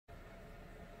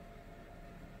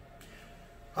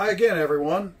Hi again,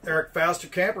 everyone. Eric Fauster,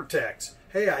 Camper Techs.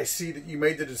 Hey, I see that you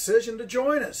made the decision to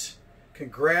join us.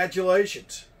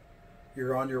 Congratulations.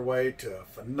 You're on your way to a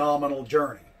phenomenal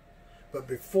journey. But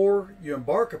before you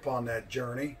embark upon that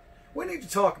journey, we need to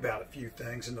talk about a few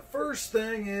things. And the first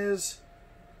thing is,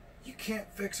 you can't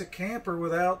fix a camper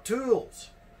without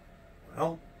tools.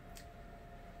 Well,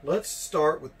 let's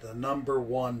start with the number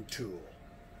one tool.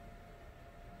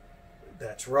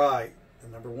 That's right. The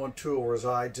number one tool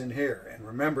resides in here, and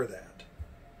remember that,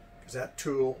 because that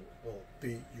tool will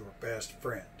be your best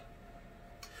friend.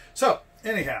 So,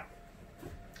 anyhow,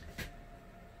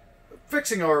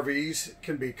 fixing RVs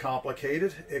can be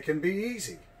complicated. It can be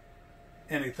easy.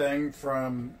 Anything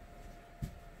from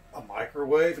a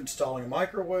microwave, installing a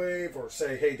microwave, or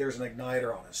say, hey, there's an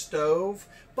igniter on a stove.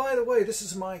 By the way, this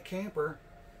is my camper.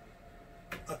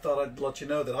 I thought I'd let you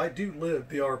know that I do live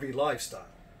the RV lifestyle.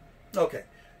 Okay.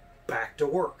 Back to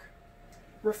work.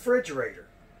 Refrigerator.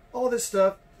 All this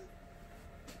stuff,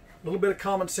 a little bit of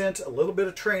common sense, a little bit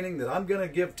of training that I'm going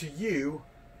to give to you.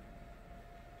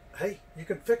 Hey, you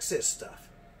can fix this stuff.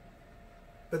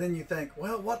 But then you think,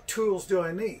 well, what tools do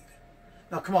I need?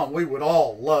 Now, come on, we would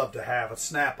all love to have a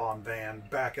Snap-on van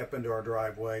back up into our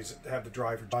driveways, have the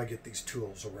driver get these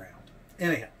tools around.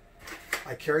 Anyhow,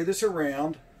 I carry this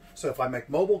around. So if I make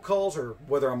mobile calls or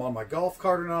whether I'm on my golf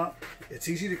cart or not, it's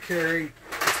easy to carry,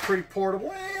 it's pretty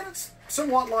portable, and it's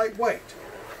somewhat lightweight.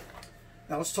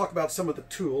 Now let's talk about some of the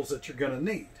tools that you're going to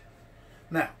need.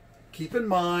 Now, keep in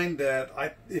mind that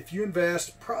if you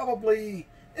invest probably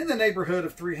in the neighborhood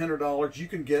of $300, you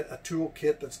can get a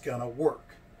toolkit that's going to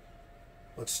work.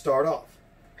 Let's start off.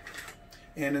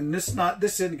 And this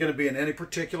isn't going to be in any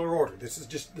particular order. This is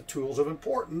just the tools of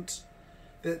importance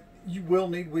that you will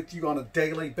need with you on a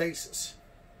daily basis.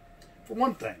 For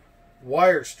one thing,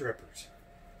 wire strippers.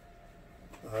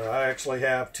 I actually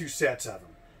have 2 sets of them.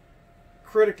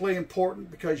 Critically important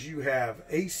because you have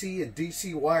AC and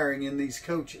DC wiring in these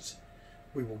coaches.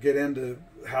 We will get into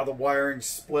how the wiring's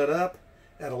split up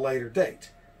at a later date.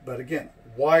 But again,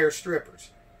 wire strippers.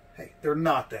 Hey, they're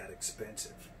not that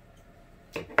expensive.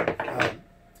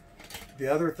 The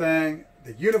other thing,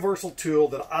 the universal tool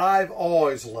that I've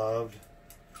always loved,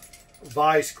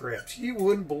 vice grips. You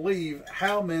wouldn't believe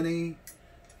how many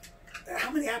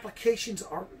applications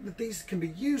that these can be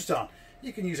used on.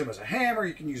 You can use them as a hammer,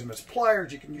 you can use them as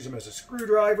pliers, you can use them as a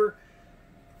screwdriver.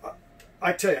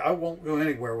 I tell you, I won't go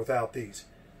anywhere without these.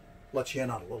 Let you in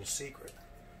on a little secret.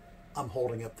 I'm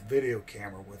holding up the video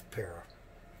camera with a pair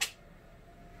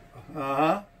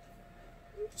of.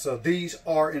 So these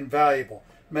are invaluable.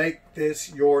 Make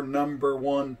this your number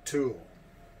one tool.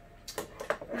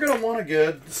 You're going to want a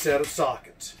good set of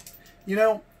sockets. You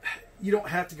know, you don't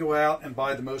have to go out and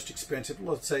buy the most expensive,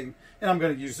 let's say, and I'm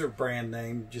going to use their brand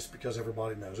name just because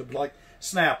everybody knows it, but like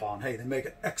Snap-on. Hey, they make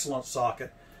an excellent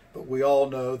socket, but we all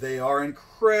know they are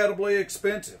incredibly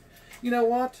expensive. You know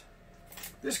what?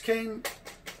 This came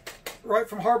right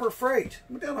from Harbor Freight.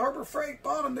 Went down to Harbor Freight,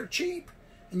 bought them. They're cheap.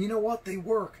 And you know what? They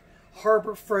work.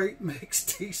 Harbor Freight makes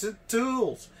decent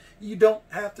tools. You don't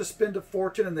have to spend a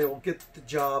fortune and they will get the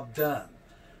job done.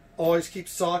 Always keep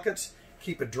sockets,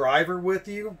 keep a driver with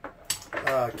you,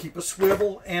 keep a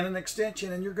swivel and an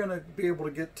extension, and you're going to be able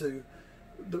to get to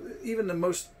even the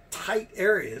most tight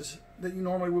areas that you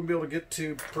normally wouldn't be able to get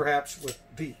to perhaps with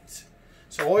these.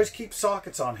 So always keep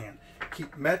sockets on hand.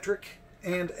 Keep metric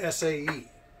and SAE,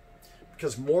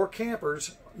 because more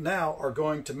campers now are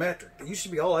going to metric. It used to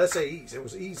be all SAEs. It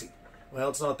was easy. Well,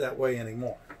 it's not that way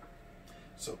anymore.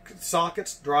 So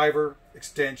sockets, driver,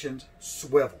 extensions,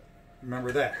 swivel.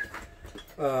 Remember that.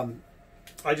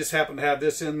 I just happen to have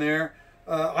this in there.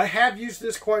 I have used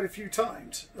this quite a few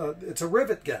times. It's a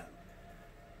rivet gun.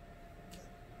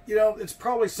 You know, it's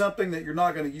probably something that you're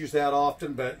not going to use that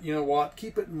often, but you know what?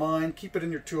 Keep it in mind. Keep it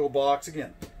in your toolbox.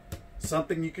 Again,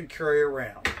 something you can carry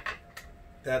around.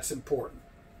 That's important.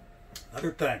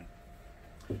 Another thing,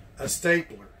 a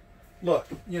stapler. Look,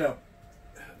 you know,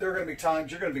 there are going to be times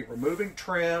you're going to be removing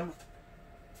trim.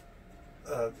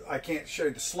 I can't show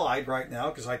you the slide right now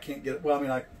because I can't get it. Well, I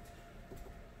mean,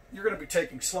 you're going to be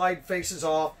taking slide faces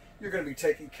off. You're going to be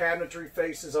taking cabinetry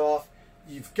faces off.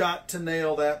 You've got to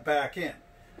nail that back in.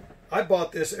 I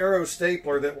bought this Arrow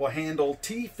stapler that will handle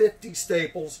T50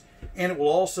 staples, and it will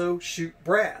also shoot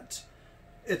brads.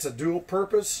 It's a dual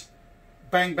purpose.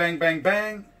 Bang, bang, bang,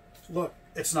 bang. Look,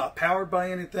 it's not powered by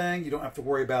anything. You don't have to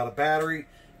worry about a battery.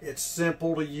 It's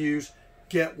simple to use.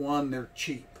 Get one. They're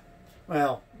cheap.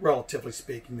 Well, relatively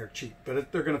speaking, they're cheap,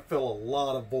 but they're going to fill a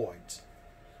lot of voids.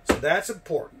 So that's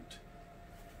important.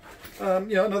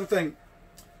 You know, another thing,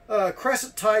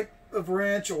 crescent type of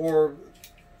wrench, or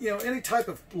any type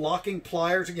of locking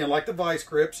pliers, again, like the vice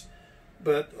grips,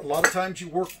 but a lot of times you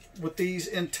work with these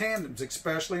in tandems,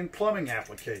 especially in plumbing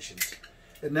applications.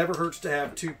 It never hurts to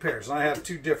have two pairs. And I have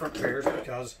two different pairs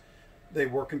because they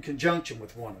work in conjunction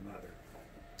with one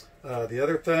another. The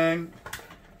other thing,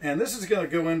 and this is going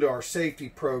to go into our safety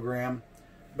program,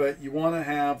 but you want to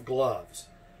have gloves.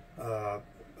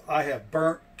 I have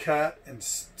burnt, cut, and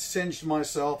singed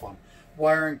myself on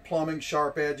wiring, plumbing,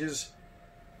 sharp edges.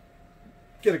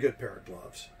 Get a good pair of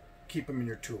gloves. Keep them in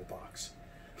your toolbox.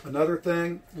 Another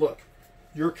thing, look,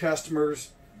 your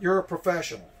customers, you're a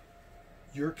professional.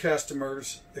 Your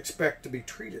customers expect to be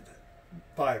treated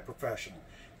by a professional.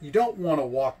 You don't want to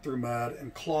walk through mud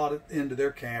and clod it into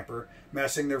their camper,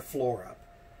 messing their floor up.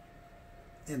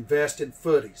 Invest in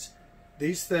footies.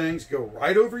 These things go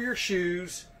right over your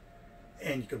shoes,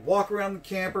 and you can walk around the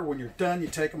camper. When you're done, you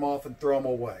take them off and throw them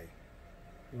away.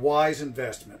 Wise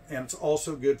investment, and it's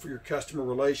also good for your customer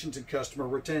relations and customer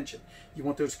retention. You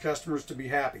want those customers to be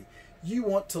happy. You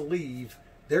want to leave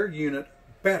their unit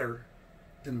better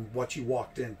than what you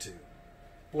walked into.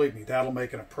 Believe me, that'll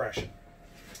make an impression.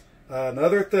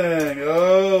 Another thing,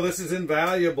 this is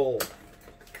invaluable.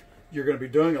 You're going to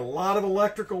be doing a lot of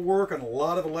electrical work and a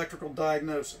lot of electrical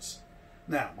diagnosis.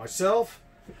 Now, myself,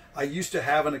 I used to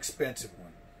have an expensive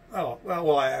one. Oh,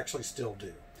 well, I actually still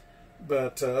do.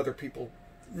 But other people,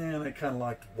 they kind of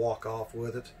like to walk off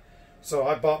with it. So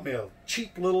I bought me a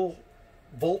cheap little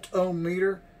volt ohm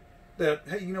meter that,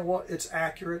 hey, you know what? It's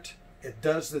accurate. It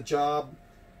does the job.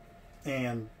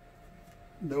 And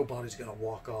nobody's going to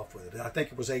walk off with it. I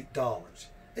think it was $8.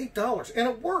 $8. And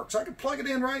it works. I can plug it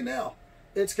in right now.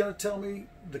 It's going to tell me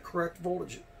the correct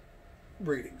voltage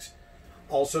readings.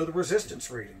 Also the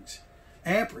resistance readings.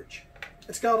 Amperage.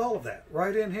 It's got all of that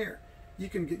right in here. You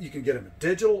can get them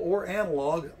digital or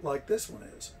analog like this one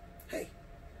is. Hey,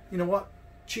 you know what?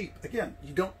 Cheap. Again,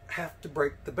 you don't have to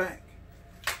break the bank.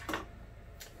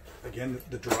 Again,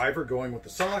 the driver going with the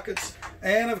sockets.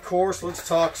 And of course, let's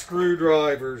talk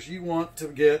screwdrivers. You want to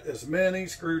get as many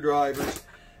screwdrivers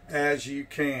as you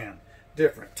can.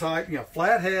 Different type,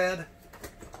 flathead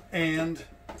and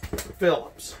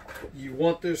Phillips. You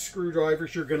want those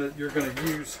screwdrivers. You're gonna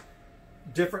use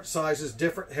different sizes,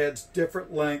 different heads,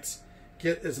 different lengths.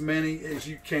 Get as many as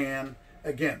you can.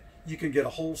 Again, you can get a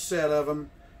whole set of them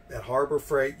at Harbor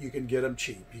Freight. You can get them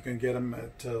cheap. You can get them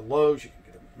at Lowe's. You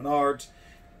can get them at Menards.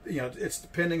 It's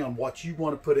depending on what you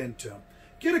want to put into them.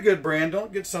 Get a good brand.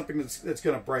 Don't get something that's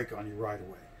going to break on you right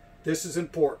away. This is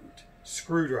important.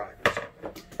 Screwdrivers.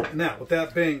 Now, with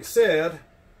that being said,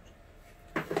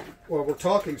 well, we're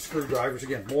talking screwdrivers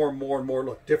again. More and more and more.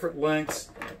 Look, different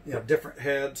lengths. Different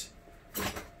heads.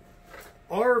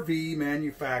 RV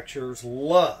manufacturers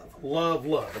love,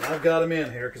 and I've got them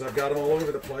in here because I've got them all over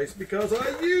the place because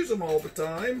I use them all the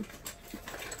time.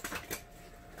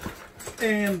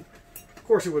 And of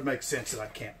course, it would make sense that I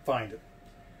can't find it.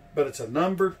 But it's a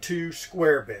number 2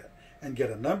 square bit. And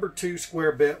get a number 2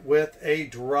 square bit with a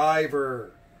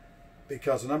driver.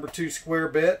 Because a number 2 square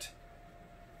bit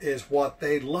is what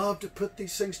they love to put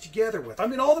these things together with. I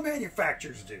mean, all the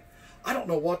manufacturers do. I don't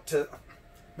know what to...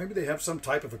 Maybe they have some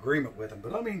type of agreement with them.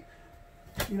 But I mean,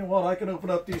 you know what? I can open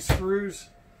up these screws.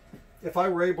 If I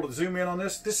were able to zoom in on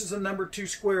this is a number 2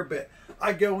 square bit.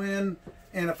 I go in,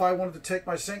 and if I wanted to take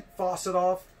my sink faucet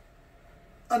off,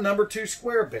 a number 2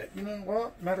 square bit. You know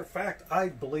what? Matter of fact, I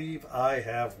believe I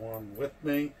have one with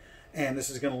me. And this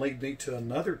is going to lead me to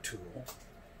another tool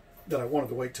that I wanted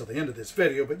to wait till the end of this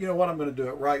video. But you know what? I'm going to do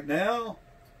it right now.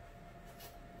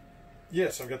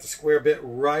 Yes, I've got the square bit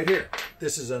right here.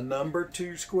 This is a number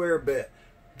 2 square bit.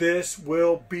 This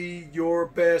will be your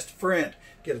best friend.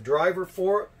 Get a driver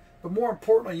for it. But more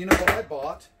importantly, you know what I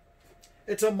bought?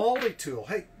 It's a multi-tool.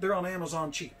 Hey, they're on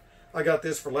Amazon cheap. I got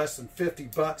this for less than 50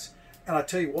 bucks. And I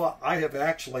tell you what, I have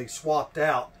actually swapped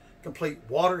out complete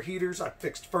water heaters. I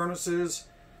fixed furnaces.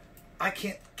 I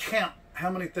can't count how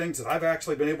many things that I've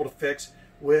actually been able to fix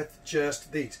with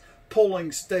just these.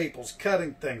 Pulling staples,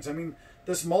 cutting things. I mean,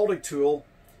 this multi-tool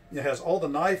has all the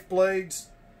knife blades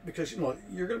because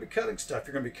you're going to be cutting stuff.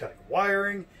 You're going to be cutting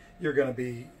wiring. You're going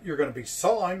to be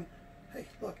sawing. Hey,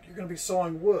 look, you're going to be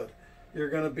sawing wood. You're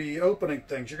going to be opening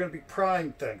things. You're going to be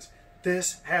prying things.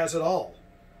 This has it all.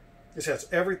 This has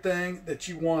everything that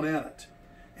you want in it.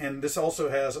 And this also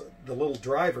has the little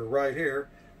driver right here.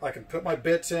 I can put my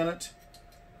bits in it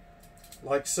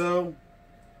like so.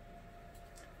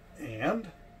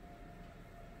 And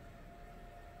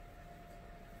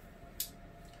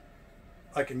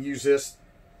I can use this,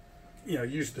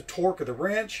 use the torque of the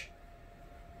wrench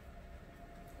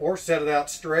or set it out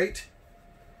straight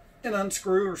and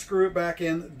unscrew or screw it back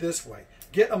in this way.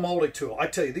 Get a multi-tool. I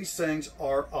tell you, these things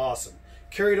are awesome.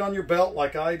 Carry it on your belt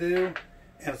like I do,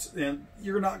 and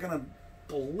you're not going to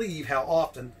believe how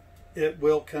often it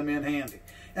will come in handy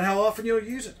and how often you'll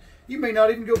use it. You may not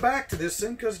even go back to this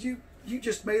thing because you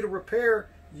just made a repair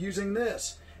using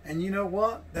this. And you know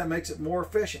what? That makes it more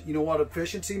efficient. You know what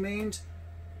efficiency means?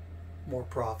 More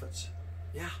profits.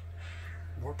 Yeah,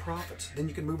 more profits. Then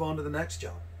you can move on to the next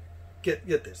job. Get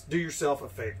this. Do yourself a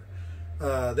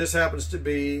favor. This happens to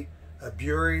be a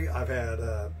Bury. I've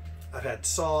had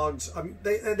SOGs. I mean,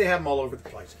 they have them all over the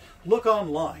place. Look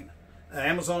online.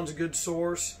 Amazon's a good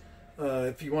source.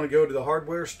 If you want to go to the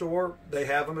hardware store, they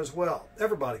have them as well.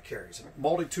 Everybody carries them.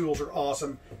 Multi-tools are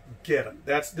awesome. Get them.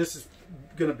 This is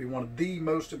going to be one of the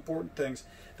most important things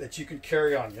that you can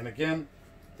carry on you. And again,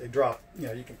 they drop. You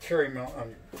know, you can carry them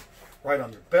right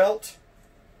on your belt,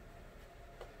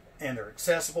 and they're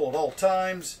accessible at all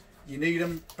times. You need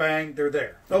them, bang, they're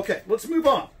there. Okay, let's move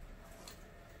on.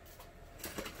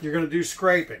 You're going to do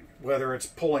scraping, whether it's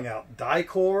pulling out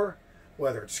die-core,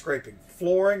 whether it's scraping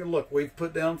flooring. Look, we've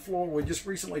put down floor. We just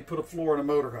recently put a floor in a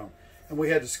motorhome, and we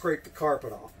had to scrape the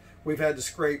carpet off. We've had to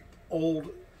scrape old,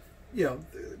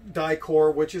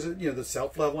 die-core, which is, the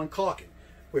self-leveling caulking.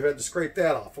 We've had to scrape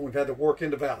that off, and we've had to work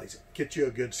into valleys. Get you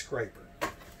a good scraper.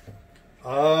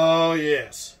 Oh,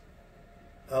 yes.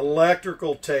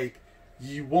 Electrical tape.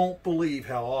 You won't believe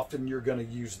how often you're going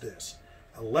to use this.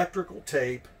 Electrical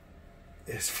tape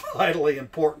is vitally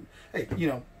important. Hey,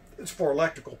 it's for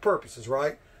electrical purposes,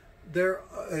 right? There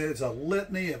is a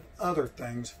litany of other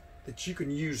things that you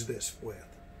can use this with.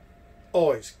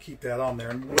 Always keep that on there.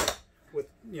 And with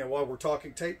while we're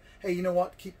talking tape, hey, you know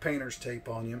what? Keep painter's tape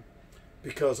on you,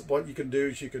 because what you can do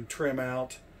is you can trim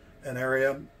out an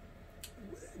area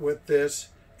with this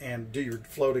and do your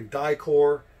floating die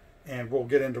core, and we'll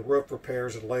get into roof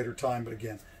repairs at a later time. But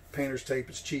again, painter's tape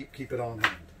is cheap. Keep it on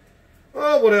hand.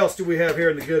 Oh, what else do we have here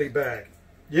in the goodie bag?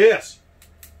 Yes,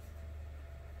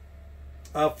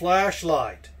 a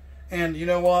flashlight. And you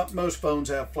know what? Most phones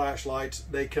have flashlights.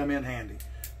 They come in handy.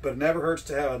 But it never hurts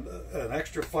to have an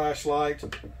extra flashlight.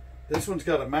 This one's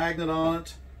got a magnet on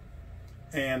it,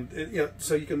 and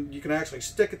so you can actually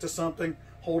stick it to something,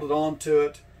 hold it onto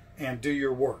it, and do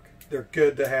your work. They're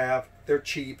good to have. They're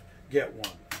cheap. Get one.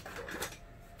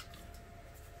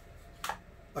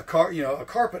 A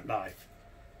carpet knife.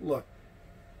 Look,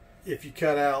 if you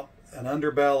cut out an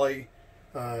underbelly,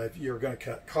 if you're going to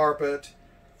cut carpet,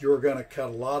 you're going to cut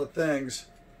a lot of things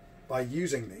by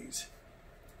using these.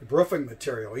 The roofing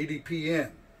material,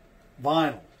 EDPN,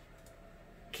 vinyl.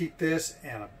 Keep this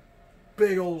and a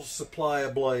big old supply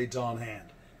of blades on hand,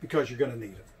 because you're going to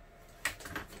need it.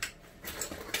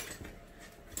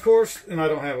 Of course, and I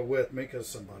don't have it with me because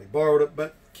somebody borrowed it,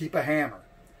 but keep a hammer.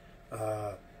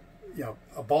 A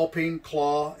ball peen,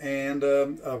 claw, and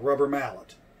a rubber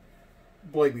mallet.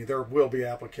 Believe me, there will be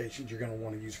applications you're going to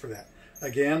want to use for that.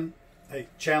 Again,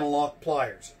 channel lock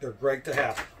pliers. They're great to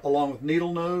have, along with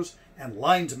needle nose and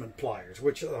linesman pliers,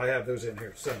 which I have those in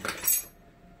here somewhere.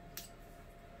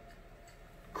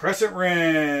 Crescent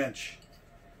wrench.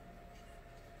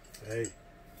 Hey,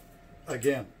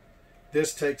 again,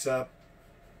 this takes up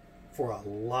for a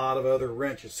lot of other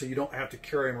wrenches, so you don't have to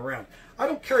carry them around. I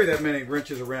don't carry that many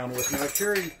wrenches around with me. I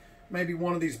carry maybe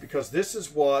one of these because this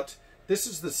is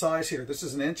the size here. This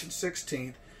is 1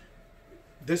 1/16.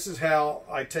 This is how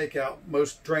I take out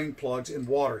most drain plugs in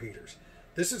water heaters.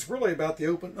 This is really about the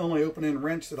only open-end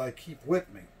wrench that I keep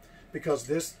with me, because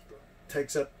this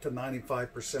takes up to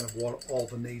 95% of what all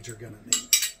the needs are going to need.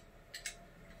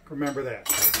 Remember that.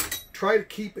 Try to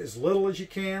keep as little as you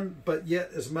can, but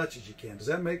yet as much as you can. Does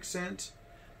that make sense?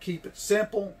 Keep it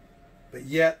simple, but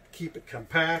yet keep it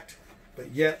compact,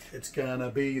 but yet it's going to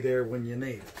be there when you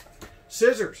need it.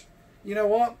 Scissors. You know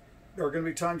what? There are going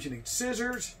to be times you need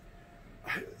scissors.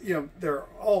 There are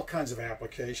all kinds of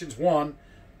applications. One,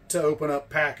 to open up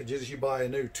packages. You buy a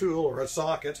new tool or a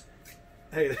socket.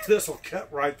 Hey, this will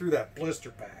cut right through that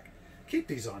blister pack. Keep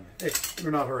these on you. Hey,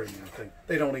 they're not hurting anything.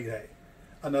 They don't eat hay.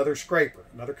 Another scraper.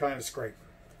 Another kind of scraper.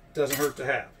 Doesn't hurt to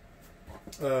have.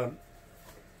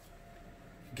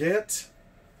 This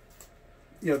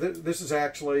is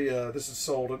actually, this is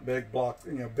sold at big block,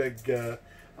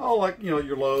 like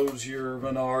your Lowe's, your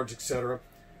Menards, etc.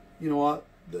 You know what?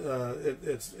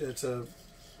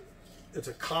 It's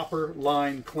a copper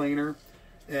line cleaner,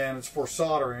 and it's for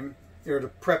soldering,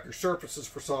 to prep your surfaces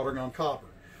for soldering on copper.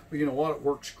 But you know what? It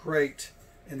works great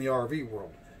in the RV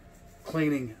world,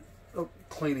 cleaning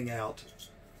out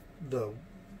the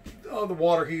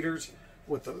water heaters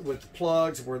with the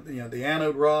plugs where the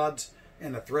anode rods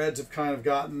and the threads have kind of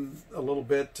gotten a little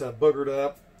bit boogered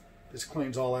up. This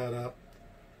cleans all that up.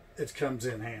 It comes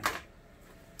in handy.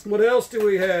 What else do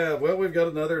we have? Well, we've got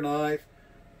another knife.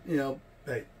 You know,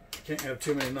 hey, can't have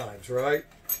too many knives, right?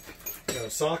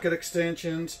 Socket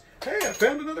extensions. Hey, I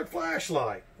found another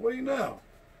flashlight. What do you know?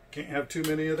 Can't have too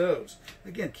many of those.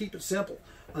 Again, keep it simple.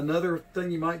 Another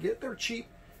thing you might get, they're cheap.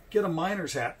 Get a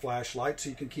miner's hat flashlight so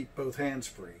you can keep both hands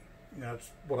free. You know,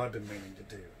 that's what I've been meaning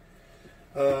to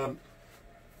do.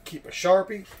 Keep a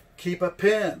Sharpie. Keep a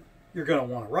pen. You're going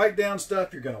to want to write down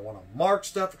stuff. You're going to want to mark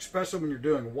stuff, especially when you're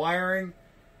doing wiring.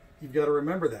 You've got to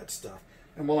remember that stuff.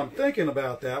 And while I'm thinking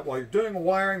about that, while you're doing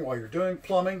wiring, while you're doing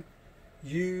plumbing,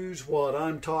 use what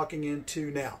I'm talking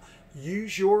into now.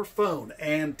 Use your phone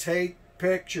and take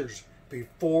pictures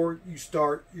before you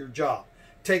start your job.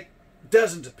 Take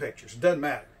dozens of pictures. It doesn't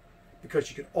matter, because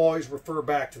you can always refer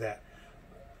back to that.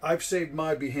 I've saved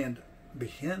my behind.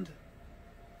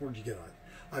 Where'd you get on?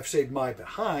 I've saved my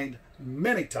behind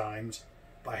many times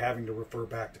by having to refer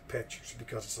back to pictures,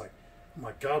 because it's like, oh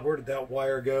my God, where did that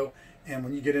wire go? And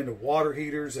when you get into water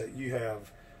heaters that you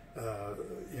have,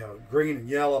 green and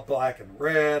yellow, black and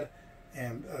red,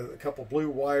 and a couple blue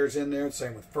wires in there,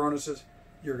 same with furnaces,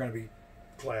 you're going to be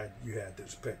glad you had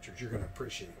those pictures. You're going to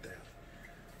appreciate that.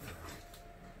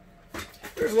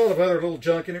 There's a lot of other little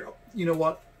junk in here. You know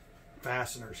what?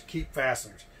 Fasteners. Keep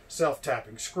fasteners.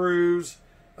 Self-tapping screws.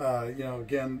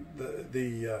 Again,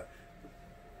 the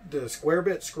square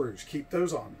bit screws. Keep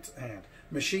those on hand.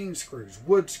 Machine screws.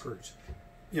 Wood screws.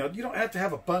 You don't have to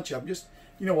have a bunch of them. Just,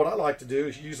 what I like to do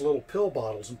is use little pill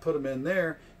bottles and put them in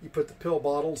there. You put the pill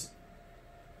bottles,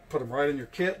 put them right in your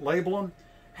kit, label them.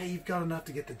 Hey, you've got enough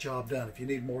to get the job done. If you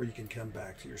need more, you can come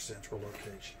back to your central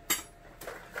location.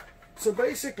 So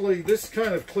basically, this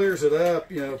kind of clears it up,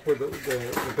 for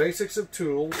the basics of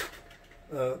tools.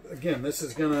 Again, this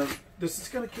is gonna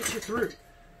get you through.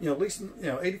 At least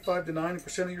 85 to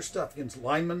 90% of your stuff. Again,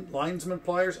 linesman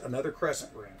pliers, another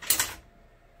crescent wrench.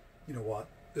 You know what?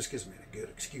 This gives me a good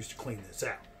excuse to clean this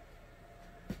out.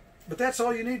 But that's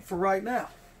all you need for right now.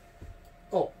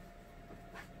 Oh,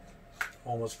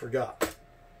 almost forgot.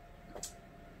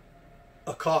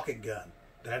 A caulking gun.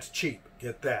 That's cheap.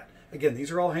 Get that. Again,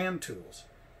 these are all hand tools.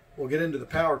 We'll get into the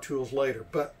power tools later.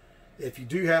 But if you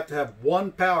do have to have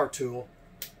one power tool,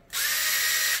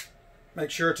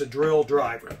 make sure it's a drill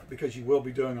driver, because you will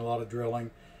be doing a lot of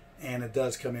drilling, and it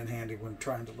does come in handy when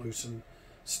trying to loosen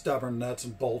stubborn nuts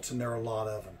and bolts, and there are a lot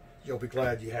of them. You'll be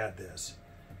glad you had this.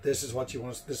 This is what you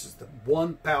want. This is the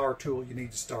one power tool you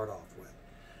need to start off with.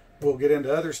 We'll get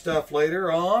into other stuff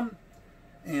later on,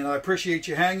 and I appreciate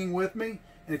you hanging with me.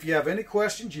 And if you have any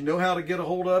questions, you know how to get a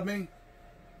hold of me.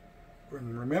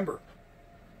 And remember,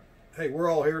 hey, we're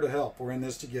all here to help. We're in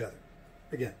this together.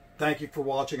 Again, thank you for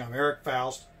watching. I'm Eric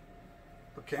Faust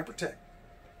for Camper Tech.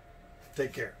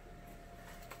 Take care.